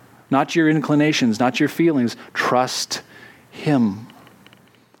 Not your inclinations, not your feelings. Trust him.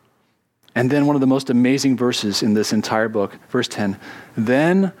 And then one of the most amazing verses in this entire book, verse 10.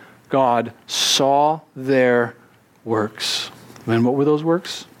 Then God saw their works. And what were those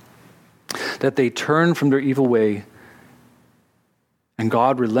works? That they turned from their evil way, and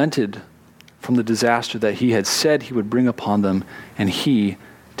God relented from the disaster that he had said he would bring upon them, and he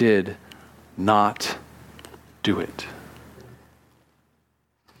did not do it.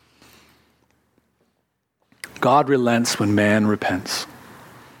 God relents when man repents.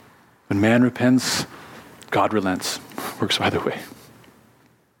 When man repents, God relents. Works either way.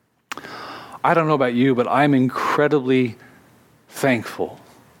 I don't know about you, but I'm incredibly thankful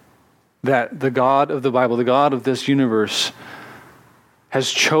that the God of the Bible, the God of this universe, has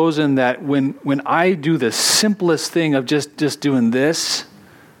chosen that when I do the simplest thing of just doing this,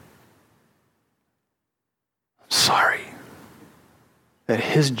 I'm sorry, that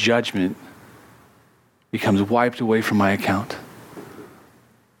his judgment becomes wiped away from my account.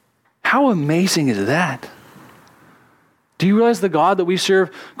 How amazing is that? Do you realize the God that we serve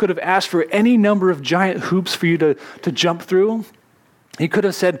could have asked for any number of giant hoops for you to jump through? He could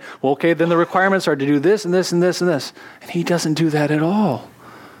have said, well, okay, then the requirements are to do this and this and this and this. And he doesn't do that at all.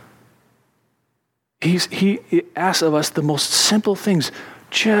 He asks of us the most simple things.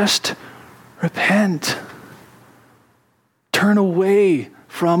 Just repent. Turn away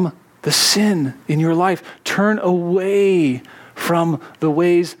from the sin in your life. Turn away from the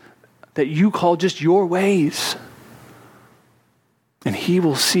ways that you call just your ways. And he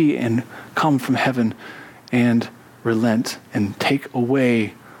will see and come from heaven and relent and take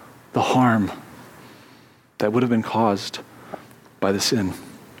away the harm that would have been caused by the sin.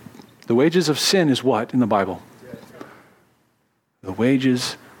 The wages of sin is what in the Bible? The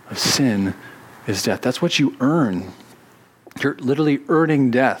wages of sin is death. That's what you earn. You're literally earning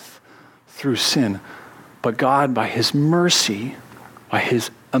death through sin. But God, by his mercy, by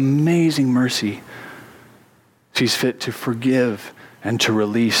his amazing mercy, sees fit to forgive and to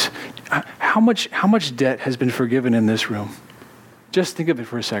release. How much debt has been forgiven in this room? Just think of it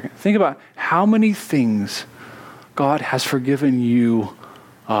for a second. Think about how many things God has forgiven you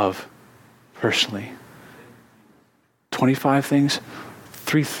of personally. 25 things?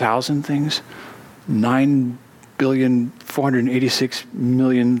 3,000 things?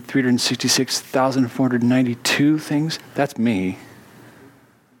 9,486,366,492 things? That's me.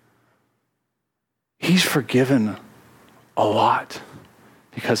 He's forgiven a lot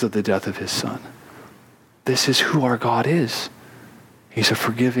because of the death of his son. This is who our God is. He's a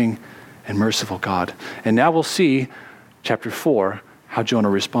forgiving and merciful God. And now we'll see, chapter 4, how Jonah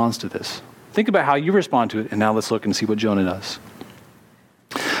responds to this. Think about how you respond to it, and now let's look and see what Jonah does.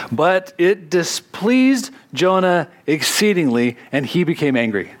 But it displeased Jonah exceedingly, and he became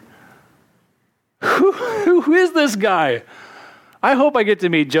angry. Who is this guy? I hope I get to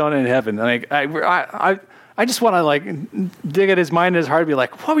meet Jonah in heaven. I just want to dig at his mind and his heart and be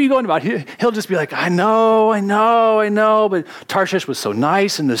like, what were you going about? He'll just be like, I know, but Tarshish was so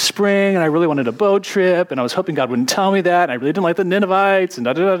nice in the spring, and I really wanted a boat trip, and I was hoping God wouldn't tell me that, and I really didn't like the Ninevites, and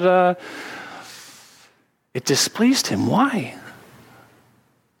da-da-da-da. It displeased him. Why?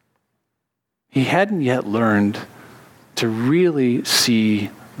 He hadn't yet learned to really see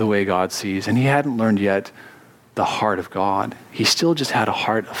the way God sees, and he hadn't learned yet the heart of God. He still just had a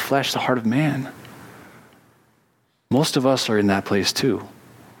heart of flesh, the heart of man. Most of us are in that place too.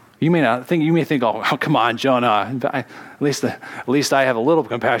 You may think, oh, come on, Jonah. At least I have a little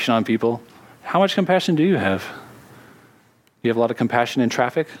compassion on people. How much compassion do you have? You have a lot of compassion in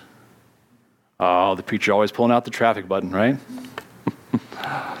traffic? Oh, the preacher always pulling out the traffic button, right?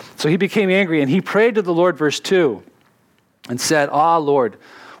 So he became angry and he prayed to the Lord, verse 2, and said, "Ah, Lord,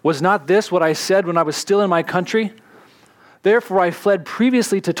 was not this what I said when I was still in my country? Therefore I fled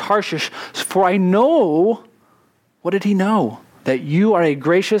previously to Tarshish, for I know," what did he know? "That you are a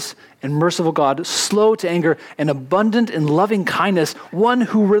gracious and merciful God, slow to anger and abundant in loving kindness, one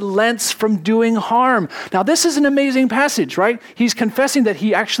who relents from doing harm." Now this is an amazing passage, right? He's confessing that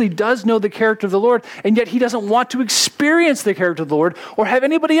he actually does know the character of the Lord, and yet he doesn't want to experience the character of the Lord or have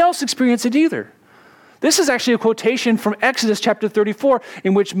anybody else experience it either. This is actually a quotation from Exodus chapter 34,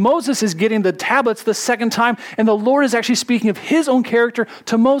 in which Moses is getting the tablets the second time, and the Lord is actually speaking of his own character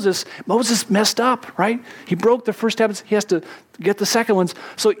to Moses. Moses messed up, right? He broke the first tablets. He has to get the second ones.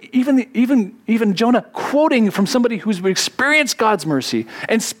 So even Jonah, quoting from somebody who's experienced God's mercy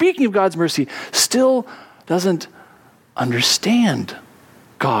and speaking of God's mercy, still doesn't understand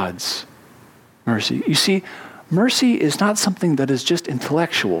God's mercy. You see, mercy is not something that is just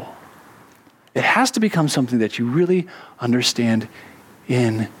intellectual. It has to become something that you really understand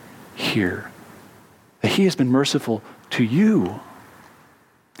in here. That he has been merciful to you.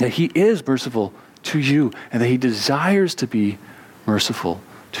 That he is merciful to you. And that he desires to be merciful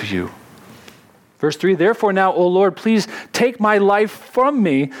to you. Verse 3, "Therefore now, O Lord, please take my life from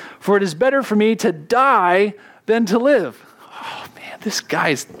me, for it is better for me to die than to live." Oh man, this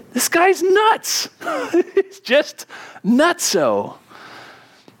guy's nuts. It's just nutso.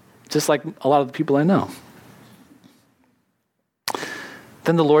 Just like a lot of the people I know.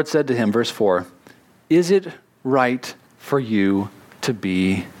 Then the Lord said to him, verse 4, "Is it right for you to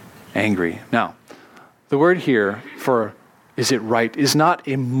be angry?" Now, the word here for "is it right" is not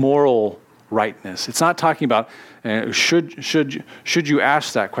a moral rightness. It's not talking about should you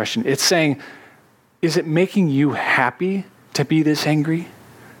ask that question. It's saying, is it making you happy to be this angry?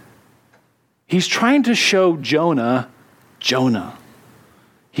 He's trying to show Jonah.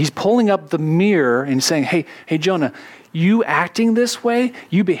 He's pulling up the mirror and saying, hey, Jonah, you acting this way,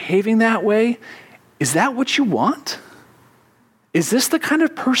 you behaving that way, is that what you want? Is this the kind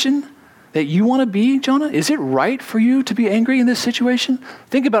of person that you want to be, Jonah? Is it right for you to be angry in this situation?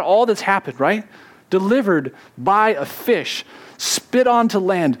 Think about all that's happened, right? Delivered by a fish, spit onto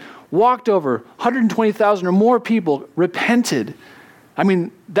land, walked over 120,000 or more people, repented. I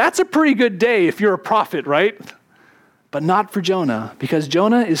mean, that's a pretty good day if you're a prophet, right? But not for Jonah, because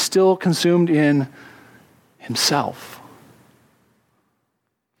Jonah is still consumed in himself.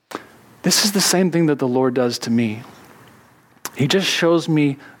 This is the same thing that the Lord does to me. He just shows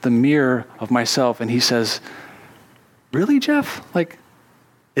me the mirror of myself, and he says, "Really, Jeff?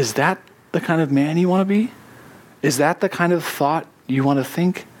 Is that the kind of man you want to be? Is that the kind of thought you want to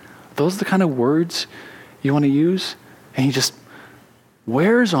think? Those are the kind of words you want to use?" And he just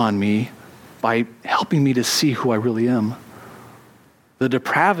wears on me by helping me to see who I really am, the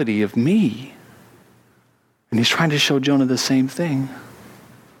depravity of me. And he's trying to show Jonah the same thing.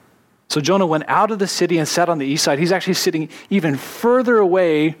 So Jonah went out of the city and sat on the east side. He's actually sitting even further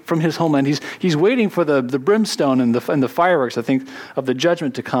away from his homeland. He's waiting for the brimstone and the fireworks, I think, of the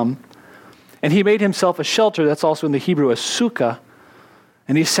judgment to come. And he made himself a shelter, that's also in the Hebrew a sukkah,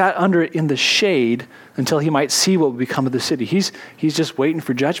 and he sat under it in the shade until he might see what would become of the city. He's just waiting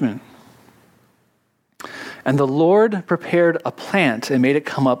for judgment. And the Lord prepared a plant and made it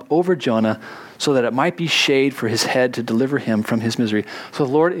come up over Jonah so that it might be shade for his head to deliver him from his misery. So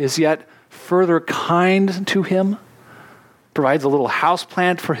the Lord is yet further kind to him, provides a little house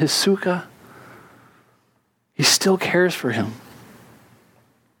plant for his sukkah. He still cares for him.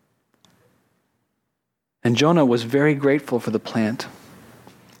 And Jonah was very grateful for the plant.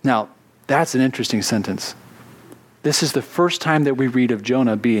 Now, that's an interesting sentence. This is the first time that we read of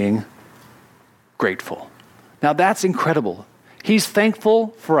Jonah being grateful. Now that's incredible. He's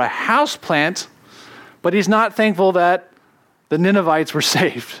thankful for a house plant, but he's not thankful that the Ninevites were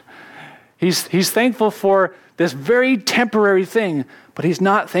saved. He's thankful for this very temporary thing, but he's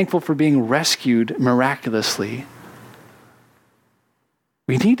not thankful for being rescued miraculously.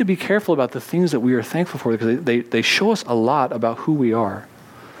 We need to be careful about the things that we are thankful for because they show us a lot about who we are.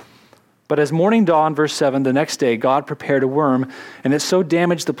 But as morning dawned, verse 7, the next day God prepared a worm, and it so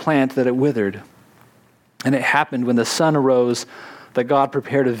damaged the plant that it withered. And it happened when the sun arose that God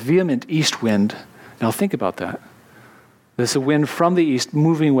prepared a vehement east wind. Now think about that. There's a wind from the east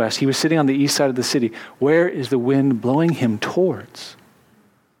moving west. He was sitting on the east side of the city. Where is the wind blowing him towards?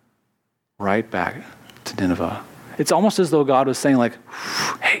 Right back to Nineveh. It's almost as though God was saying like,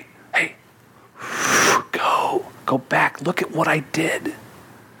 hey, go back. Look at what I did.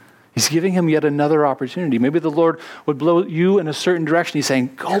 He's giving him yet another opportunity. Maybe the Lord would blow you in a certain direction. He's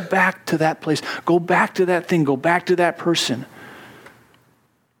saying, go back to that place. Go back to that thing. Go back to that person.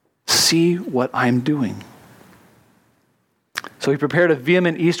 See what I'm doing. So he prepared a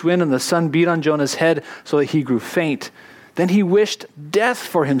vehement east wind, and the sun beat on Jonah's head so that he grew faint. Then he wished death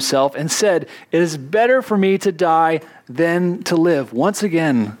for himself and said, it is better for me to die than to live. Once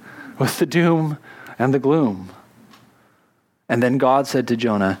again, with the doom and the gloom. And then God said to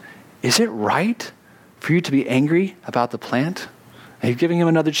Jonah, is it right for you to be angry about the plant? And he's giving him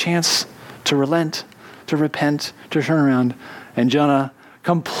another chance to relent, to repent, to turn around. And Jonah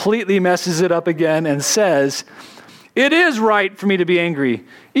completely messes it up again and says, it is right for me to be angry,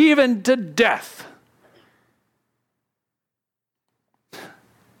 even to death.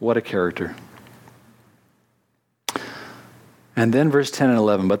 What a character. And then verse 10 and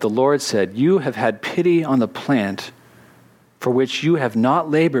 11, but the Lord said, you have had pity on the plant for which you have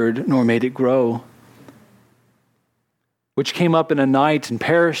not labored nor made it grow, which came up in a night and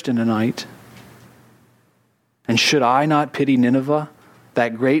perished in a night. And should I not pity Nineveh,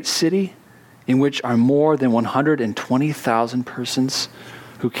 that great city, in which are more than 120,000 persons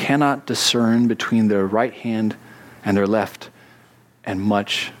who cannot discern between their right hand and their left, and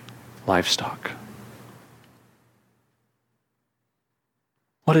much livestock?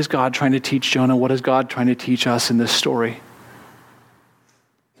 What is God trying to teach Jonah? What is God trying to teach us in this story?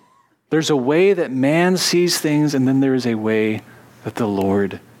 There's a way that man sees things, and then there is a way that the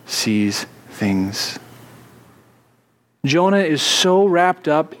Lord sees things. Jonah is so wrapped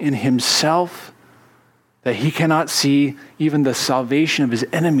up in himself that he cannot see even the salvation of his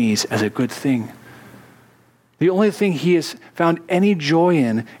enemies as a good thing. The only thing he has found any joy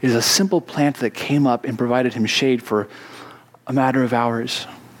in is a simple plant that came up and provided him shade for a matter of hours.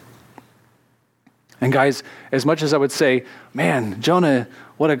 And guys, as much as I would say, man, Jonah,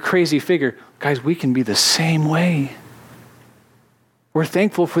 what a crazy figure. Guys, we can be the same way. We're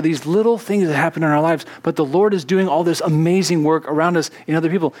thankful for these little things that happen in our lives, but the Lord is doing all this amazing work around us in other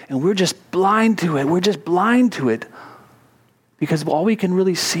people, and we're just blind to it. We're just blind to it because all we can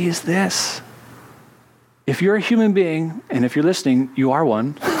really see is this. If you're a human being, and if you're listening, you are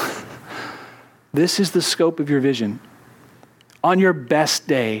one, this is the scope of your vision. On your best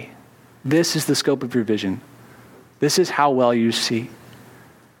day, this is the scope of your vision. This is how well you see.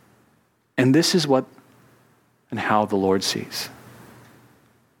 And this is what and how the Lord sees.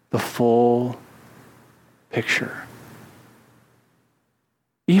 The full picture.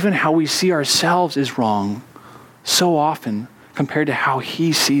 Even how we see ourselves is wrong so often compared to how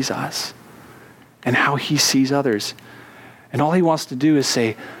he sees us and how he sees others. And all he wants to do is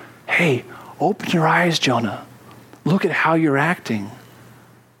say, hey, open your eyes, Jonah. Look at how you're acting.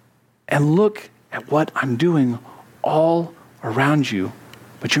 And look at what I'm doing all around you.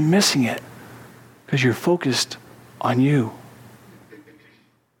 But you're missing it because you're focused on you.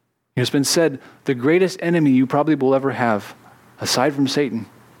 It's been said, the greatest enemy you probably will ever have, aside from Satan,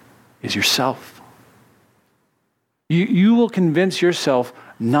 is yourself. You will convince yourself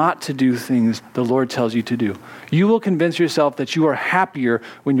not to do things the Lord tells you to do. You will convince yourself that you are happier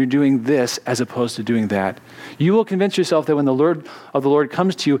when you're doing this as opposed to doing that. You will convince yourself that when the Lord of the Lord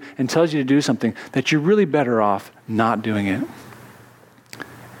comes to you and tells you to do something, that you're really better off not doing it.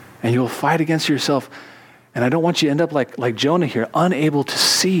 And you'll fight against yourself. And I don't want you to end up like Jonah here, unable to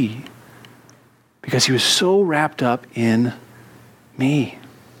see, because he was so wrapped up in me.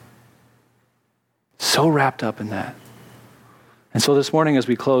 So wrapped up in that. And so this morning as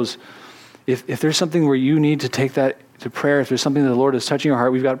we close, if there's something where you need to take that to prayer, if there's something that the Lord is touching your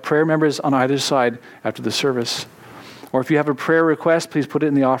heart, we've got prayer members on either side after the service. Or if you have a prayer request, please put it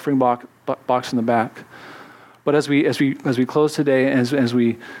in the offering box in the back. But as we close today, as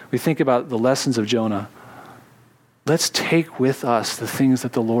we think about the lessons of Jonah, let's take with us the things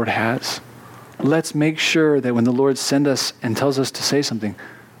that the Lord has. Let's make sure that when the Lord sends us and tells us to say something,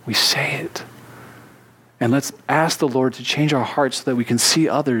 we say it. And let's ask the Lord to change our hearts so that we can see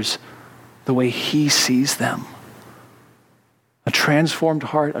others the way he sees them. A transformed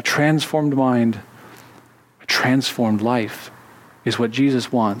heart, a transformed mind, a transformed life is what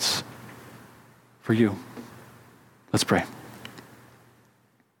Jesus wants for you. Let's pray.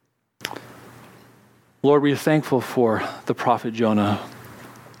 Lord, we're thankful for the prophet Jonah.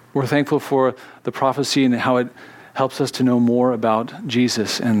 We're thankful for the prophecy and how it helps us to know more about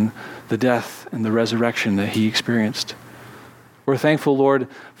Jesus and the death and the resurrection that he experienced. We're thankful, Lord,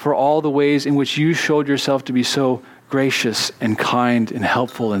 for all the ways in which you showed yourself to be so gracious and kind and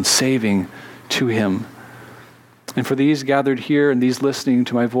helpful and saving to him. And for these gathered here and these listening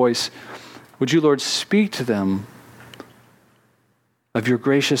to my voice, would you, Lord, speak to them of your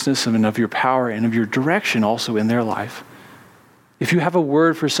graciousness and of your power and of your direction also in their life. If you have a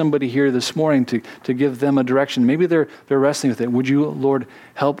word for somebody here this morning to give them a direction, maybe they're wrestling with it, would you, Lord,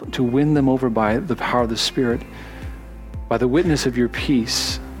 help to win them over by the power of the Spirit, by the witness of your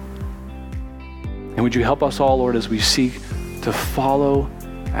peace? And would you help us all, Lord, as we seek to follow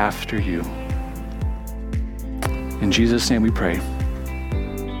after you? In Jesus' name we pray.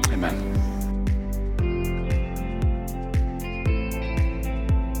 Amen.